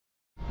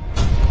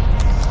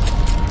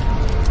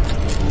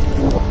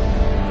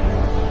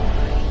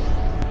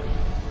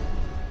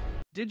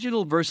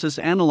Digital versus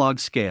analog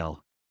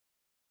scale.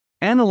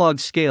 Analog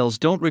scales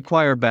don't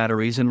require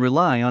batteries and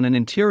rely on an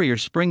interior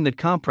spring that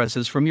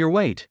compresses from your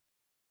weight.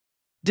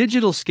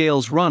 Digital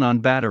scales run on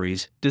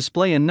batteries,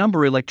 display a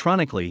number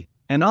electronically,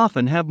 and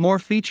often have more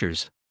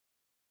features.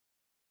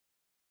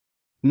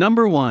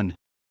 Number 1.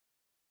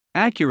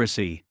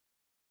 Accuracy.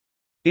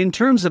 In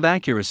terms of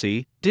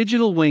accuracy,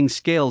 digital weighing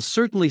scales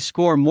certainly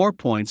score more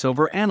points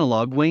over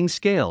analog weighing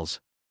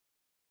scales.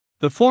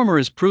 The former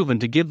is proven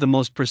to give the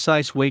most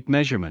precise weight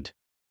measurement.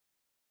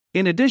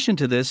 In addition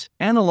to this,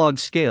 analog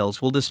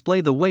scales will display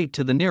the weight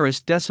to the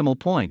nearest decimal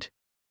point.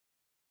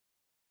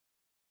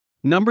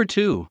 Number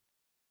 2.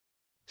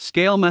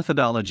 Scale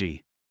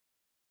methodology.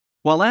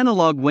 While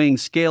analog weighing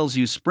scales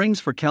use springs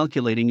for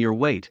calculating your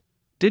weight,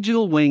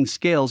 digital weighing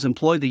scales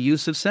employ the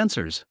use of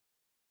sensors.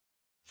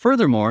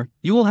 Furthermore,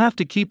 you will have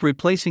to keep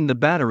replacing the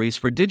batteries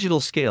for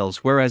digital scales,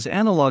 whereas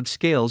analog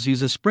scales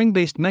use a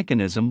spring-based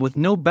mechanism with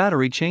no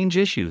battery change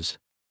issues.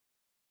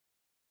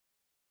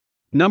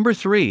 Number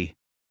 3.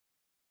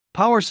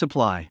 Power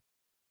supply.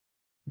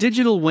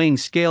 Digital weighing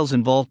scales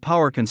involve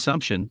power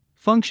consumption,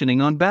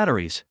 functioning on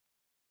batteries.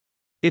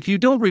 If you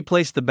don't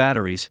replace the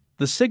batteries,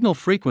 the signal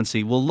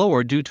frequency will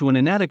lower due to an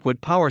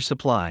inadequate power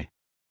supply.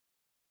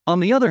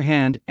 On the other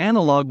hand,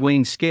 analog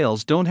weighing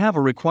scales don't have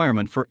a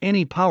requirement for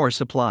any power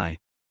supply.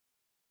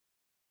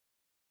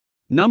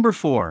 Number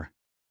 4.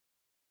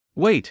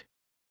 Weight.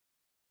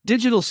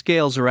 Digital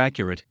scales are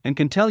accurate and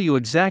can tell you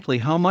exactly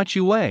how much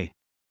you weigh.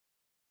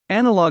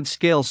 Analog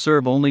scales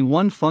serve only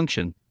one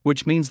function,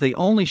 which means they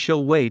only show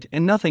weight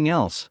and nothing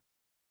else.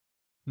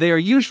 They are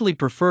usually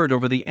preferred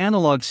over the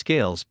analog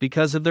scales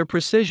because of their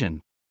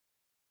precision.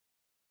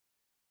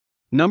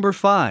 Number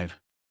 5.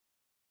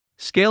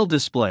 Scale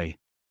display.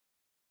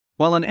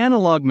 While an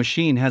analog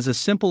machine has a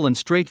simple and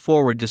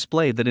straightforward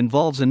display that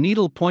involves a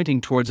needle pointing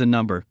towards a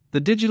number,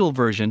 the digital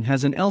version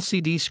has an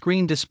LCD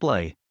screen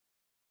display.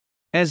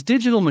 As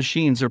digital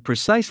machines are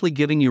precisely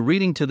giving you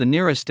reading to the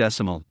nearest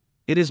decimal,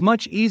 it is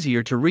much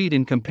easier to read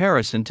in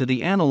comparison to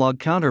the analog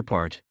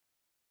counterpart.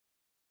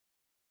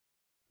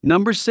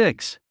 Number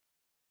 6.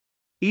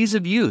 Ease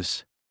of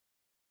use.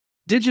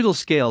 Digital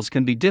scales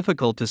can be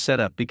difficult to set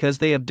up because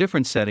they have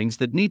different settings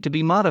that need to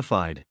be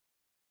modified.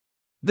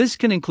 This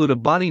can include a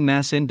body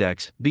mass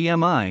index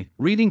 (BMI)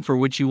 reading for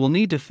which you will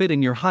need to fit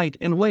in your height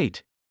and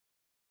weight.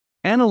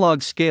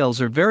 Analog scales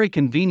are very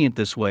convenient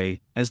this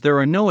way, as there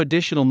are no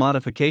additional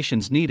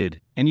modifications needed,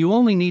 and you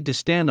only need to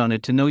stand on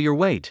it to know your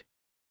weight.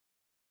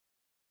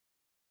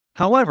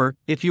 However,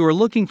 if you are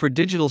looking for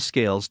digital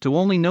scales to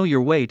only know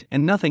your weight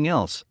and nothing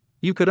else,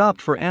 you could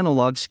opt for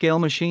analog scale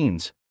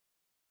machines.